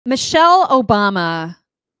Michelle Obama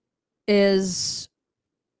is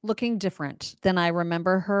looking different than I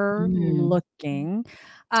remember her looking.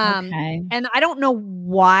 Okay. And I don't know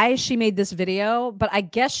why she made this video, but I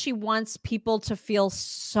guess she wants people to feel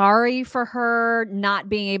sorry for her not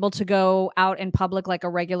being able to go out in public like a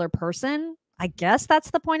regular person. I guess that's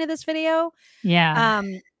the point of this video. Yeah.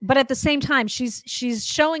 But at the same time, she's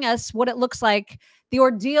showing us what it looks like, the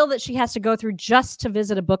ordeal that she has to go through just to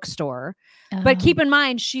visit a bookstore. But keep in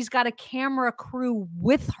mind, she's got a camera crew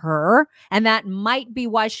with her, and that might be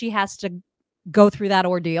why she has to go through that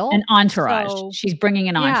ordeal. An entourage. So, She's bringing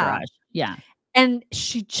an entourage. Yeah. And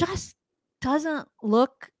she just doesn't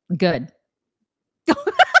look good.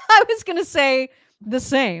 I was going to say the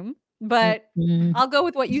same, but I'll go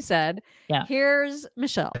with what you said. Yeah. Here's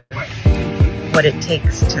Michelle. What it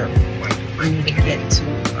takes to get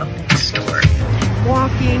to a bookstore.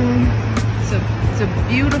 Walking, it's a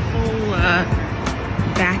beautiful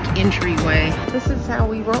back entryway. This is how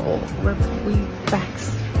we roll. We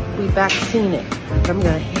vaccine it. I'm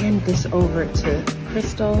gonna hand this over to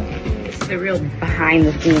Crystal. It's the real behind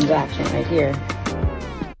the scenes action right here.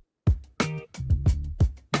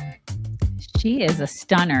 She is a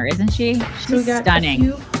stunner, isn't she? She's so we got stunning.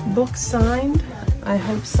 A few books signed. I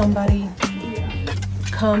hope somebody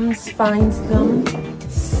comes, finds them,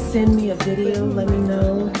 send me a video, let me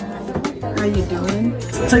know how you doing.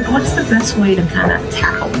 It's like, what's the best way to kind of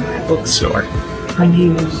tackle a bookstore when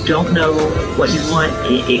you don't know what you want?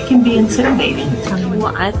 It can be intimidating.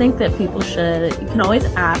 Well, I think that people should, you can always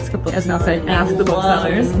ask a bookseller, ask the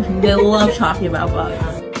booksellers. They love talking about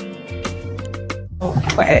books.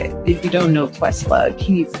 If you don't know Questlove,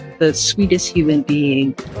 he's the sweetest human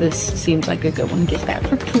being. This seems like a good one to get that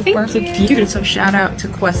for people. Thank you. So shout out to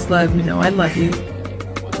Questlove. You know I love you.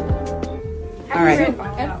 All right.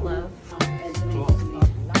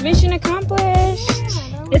 Mission accomplished.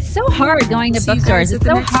 It's so hard going to bookstores. It's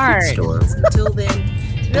so hard. Until then,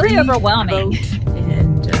 It's really overwhelming.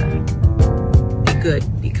 And be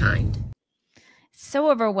good, be kind. So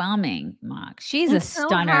overwhelming, Mock. She's a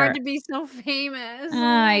stunner. So hard to be so famous. Oh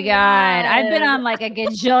my God. I've been on like a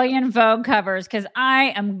gajillion Vogue covers because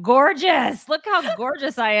I am gorgeous. Look how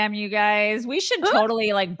gorgeous I am, you guys. We should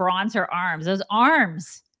totally like bronze her arms. Those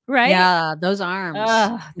arms, right? Yeah, those arms.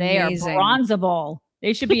 They Amazing. are bronzable.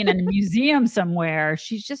 They should be in a museum somewhere.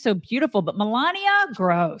 She's just so beautiful. But Melania,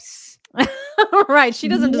 gross. Right. She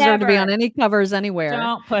doesn't deserve to be Never. on any covers anywhere.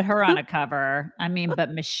 Don't put her on a cover. I mean,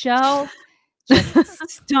 but Michelle, just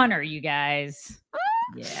stunner, you guys.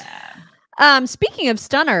 Yeah. Speaking of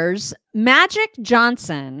stunners, Magic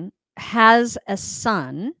Johnson has a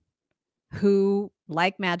son who,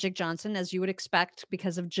 like Magic Johnson, as you would expect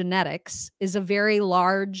because of genetics, is a very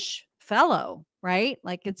large fellow, right?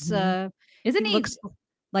 Like it's Isn't he looks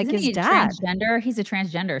like isn't his he dad. transgender? He's a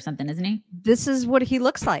transgender or something, isn't he? This is what he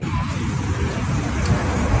looks like.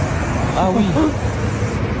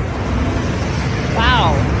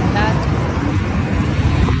 Wow.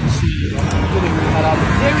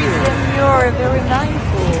 Very demure, very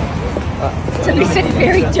mindful. So he said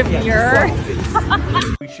very demure.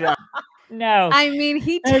 No. I mean,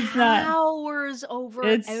 he It's not. towers over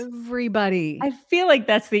It's- everybody. I feel like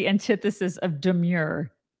that's the antithesis of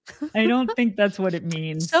demure. I don't think that's what it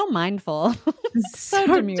means. So mindful. So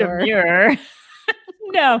demure. demure.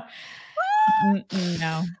 No.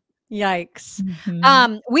 No. Yikes.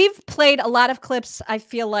 Mhm. We've played a lot of clips, I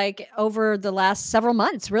feel like, over the last several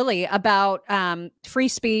months, really, about free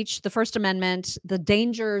speech, the First Amendment, the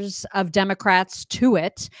dangers of Democrats to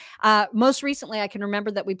it. Most recently, I can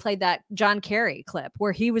remember that we played that John Kerry clip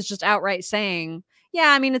where he was just outright saying,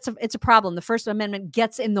 yeah, I mean, it's a problem. The First Amendment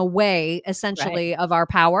gets in the way, essentially, of our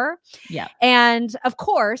power. Yeah. And of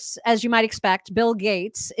course, as you might expect, Bill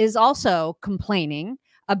Gates is also complaining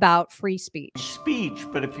about free speech.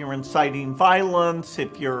 But if you're inciting violence,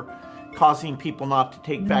 if you're causing people not to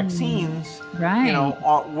take vaccines, Right. you know,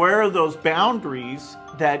 where are those boundaries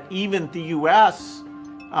that even the U.S.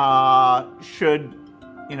 Should,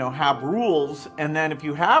 you know, have rules? And then if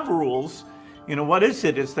you have rules, you know, what is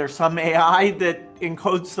it? Is there some AI that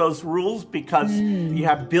encodes those rules because you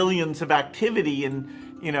have billions of activity, and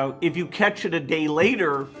you know, if you catch it a day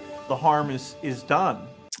later, the harm is done.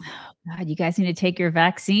 God, you guys need to take your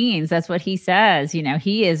vaccines. That's what he says. You know,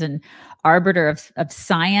 he is an arbiter of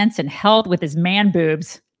science and health with his man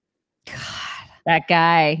boobs. God, that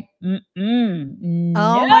guy. Oh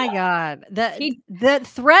No. my God. The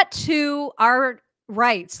threat to our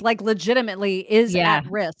rights, like legitimately, is at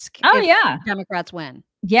risk. Oh, if yeah. Democrats win.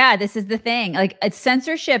 Yeah, this is the thing. Like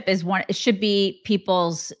censorship is one, it should be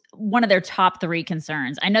people's one of their top 3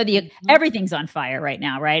 concerns. I know everything's on fire right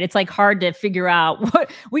now, right? It's like hard to figure out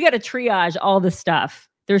what we got to triage all the stuff.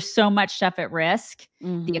 There's so much stuff at risk.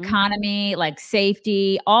 The economy, like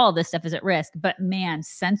safety, all this stuff is at risk. But man,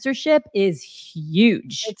 censorship is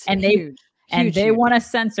huge. It's and huge. They want to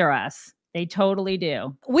censor us. They totally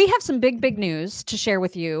do. We have some big news to share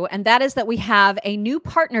with you, and that is that we have a new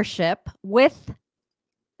partnership with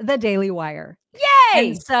the Daily Wire. Yay!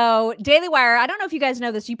 And so Daily Wire, I don't know if you guys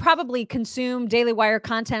know this, you probably consume Daily Wire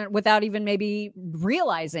content without even maybe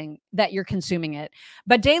realizing that you're consuming it.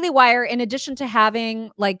 But Daily Wire, in addition to having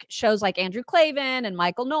like shows like Andrew Klavan and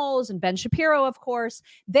Michael Knowles and Ben Shapiro, of course,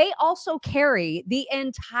 they also carry the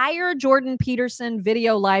entire Jordan Peterson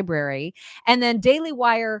video library. And then Daily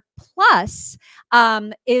Wire Plus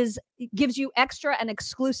gives you extra and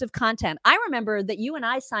exclusive content. I remember that you and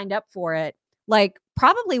I signed up for it like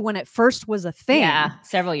probably when it first was a thing. Yeah,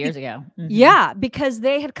 several years ago. Yeah, because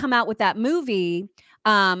they had come out with that movie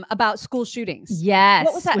about school shootings. Yes.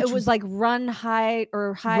 What was that? It was like Run, Hide,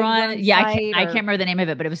 or Hide, Run, yeah, Fight, I can't remember the name of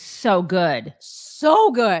it, but it was so good.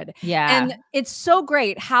 So good. Yeah. And it's so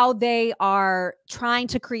great how they are trying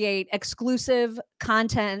to create exclusive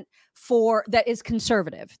content that is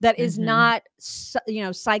conservative, that is not,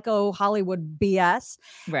 psycho Hollywood BS.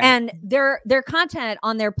 Right. And their content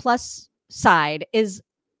on their Plus side is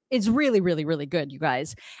really good, you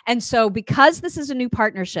guys. And so because this is a new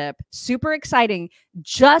partnership, super exciting,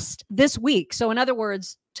 just this week, so in other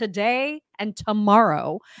words, today and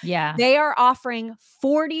tomorrow, they are offering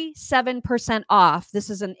 47% off. This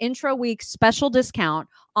is an intro week special discount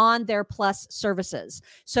on their Plus services.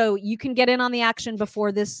 So you can get in on the action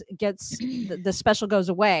before this gets the special goes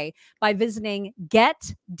away by visiting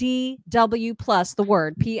GetDW Plus, the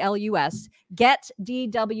word PLUS,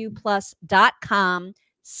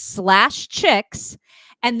 getdwplus.com/chicks.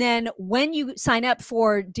 And then when you sign up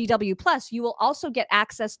for DW Plus, you will also get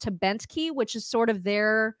access to Bentkey, which is sort of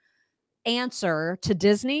their answer to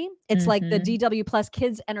Disney. It's like the DW Plus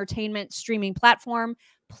kids entertainment streaming platform.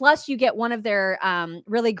 Plus you get one of their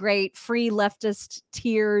really great free leftist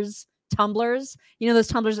tears tumblers. You know, those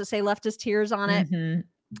tumblers that say leftist tears on it.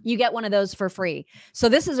 You get one of those for free. So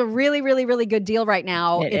this is a really good deal right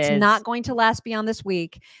now. It's not going to last beyond this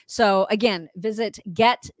week. So again, visit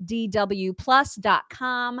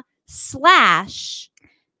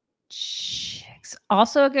getdwplus.com/chicks.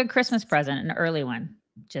 Also a good Christmas present, an early one.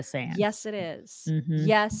 Just saying. Yes, it is.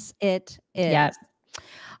 Yes, it is. Yes.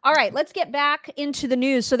 All right, let's get back into the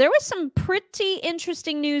news. So there was some pretty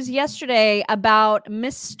interesting news yesterday about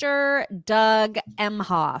Mr. Doug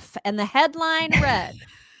Emhoff. And the headline read,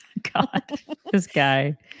 God, this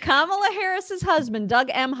guy. Kamala Harris's husband, Doug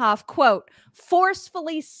Emhoff, quote,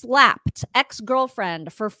 forcefully slapped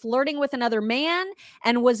ex-girlfriend for flirting with another man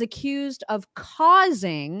and was accused of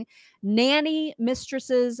causing nanny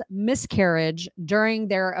mistress's miscarriage during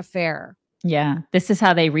their affair. Yeah, this is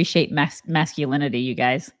how they reshape masculinity, you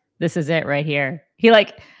guys. This is it right here.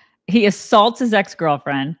 He assaults his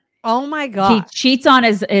ex-girlfriend. Oh my God. He cheats on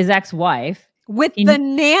his ex-wife. With the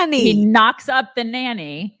nanny. He knocks up the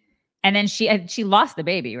nanny. And then she lost the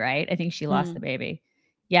baby, right? I think she lost the baby.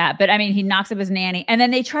 Yeah, but I mean, he knocks up his nanny. And then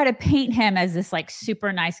they try to paint him as this like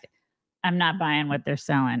super nice. I'm not buying what they're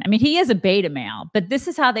selling. I mean, he is a beta male, but this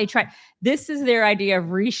is how they try. This is their idea of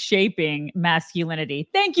reshaping masculinity.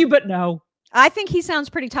 Thank you, but no. I think he sounds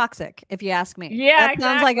pretty toxic, if you ask me. Yeah, that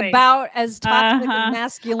sounds like about as toxic as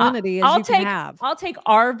masculinity as you can have. I'll take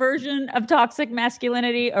our version of toxic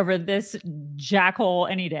masculinity over this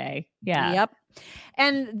jackhole any day. Yeah. Yep.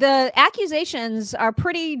 And the accusations are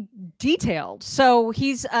pretty detailed. So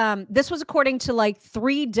he's this was according to like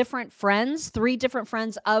three different friends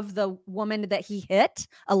of the woman that he hit,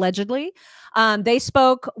 allegedly. They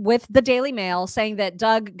spoke with the Daily Mail saying that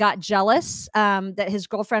Doug got jealous that his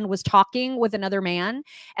girlfriend was talking with another man,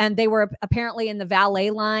 and they were apparently in the valet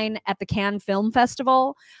line at the Cannes Film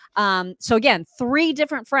Festival. So again, three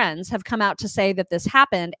different friends have come out to say that this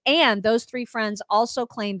happened. And those three friends also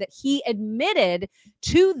claim that he admitted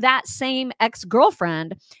to that same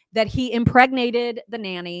ex-girlfriend that he impregnated the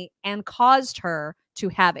nanny and caused her to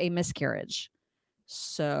have a miscarriage.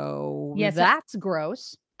 So yes, that's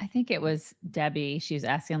gross. I think it was Debbie. She was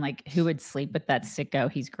asking like, who would sleep with that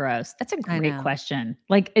sicko? He's gross. That's a great question.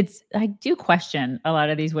 Like I do question a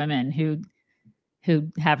lot of these women who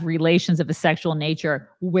have relations of a sexual nature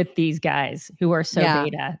with these guys who are so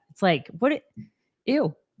beta. It's like,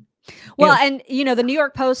 ew. Well, and you know, the New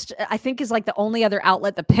York Post, I think, is like the only other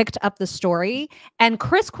outlet that picked up the story. And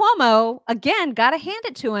Chris Cuomo, again, got to hand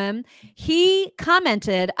it to him. He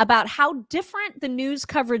commented about how different the news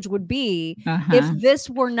coverage would be if this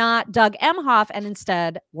were not Doug Emhoff and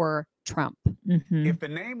instead were Trump. If the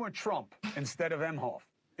name were Trump instead of Emhoff,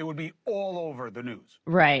 it would be all over the news.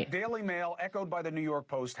 Right. Daily Mail, echoed by the New York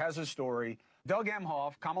Post, has a story. Doug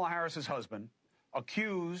Emhoff, Kamala Harris's husband,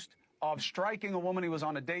 accused of striking a woman he was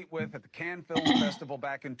on a date with at the Cannes Film Festival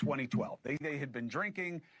back in 2012. They had been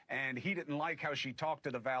drinking, and he didn't like how she talked to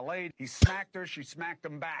the valet. He smacked her. She smacked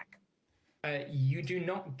him back. You do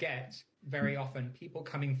not get very often people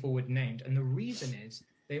coming forward named, and the reason is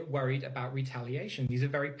they're worried about retaliation. These are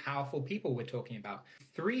very powerful people we're talking about.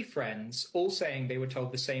 3 friends all saying they were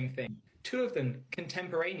told the same thing. 2 of them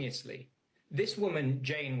contemporaneously. This woman,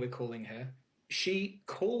 Jane, we're calling her, she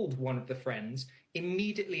called one of the friends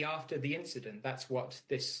immediately after the incident. That's what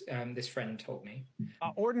this friend told me.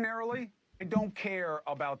 Ordinarily, I don't care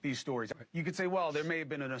about these stories. You could say, well, there may have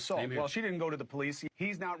been an assault. Well, she didn't go to the police.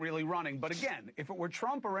 He's not really running. But again, if it were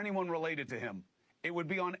Trump or anyone related to him, it would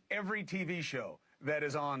be on every TV show that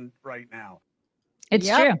is on right now. It's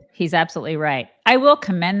true. He's absolutely right. I will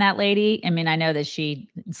commend that lady. I mean, I know that she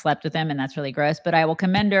slept with him and that's really gross, but I will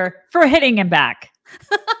commend her for hitting him back.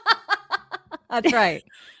 That's right.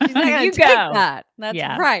 She's not gonna You take go. that. That's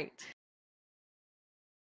right.